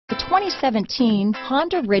2017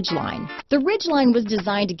 Honda Ridgeline. The Ridgeline was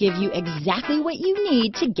designed to give you exactly what you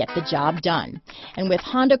need to get the job done. And with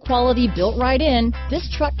Honda quality built right in, this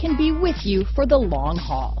truck can be with you for the long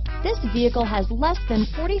haul. This vehicle has less than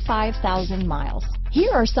 45,000 miles.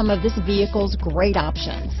 Here are some of this vehicle's great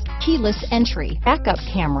options: keyless entry, backup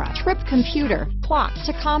camera, trip computer, clock,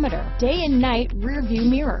 tachometer, day and night rear view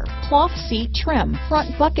mirror, cloth seat trim,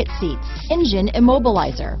 front bucket seats, engine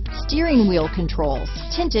immobilizer, steering wheel controls,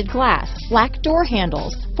 tinted glass, black door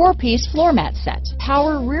handles, 4-piece floor mat set,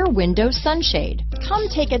 power rear window sunshade. Come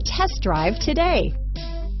take a test drive today.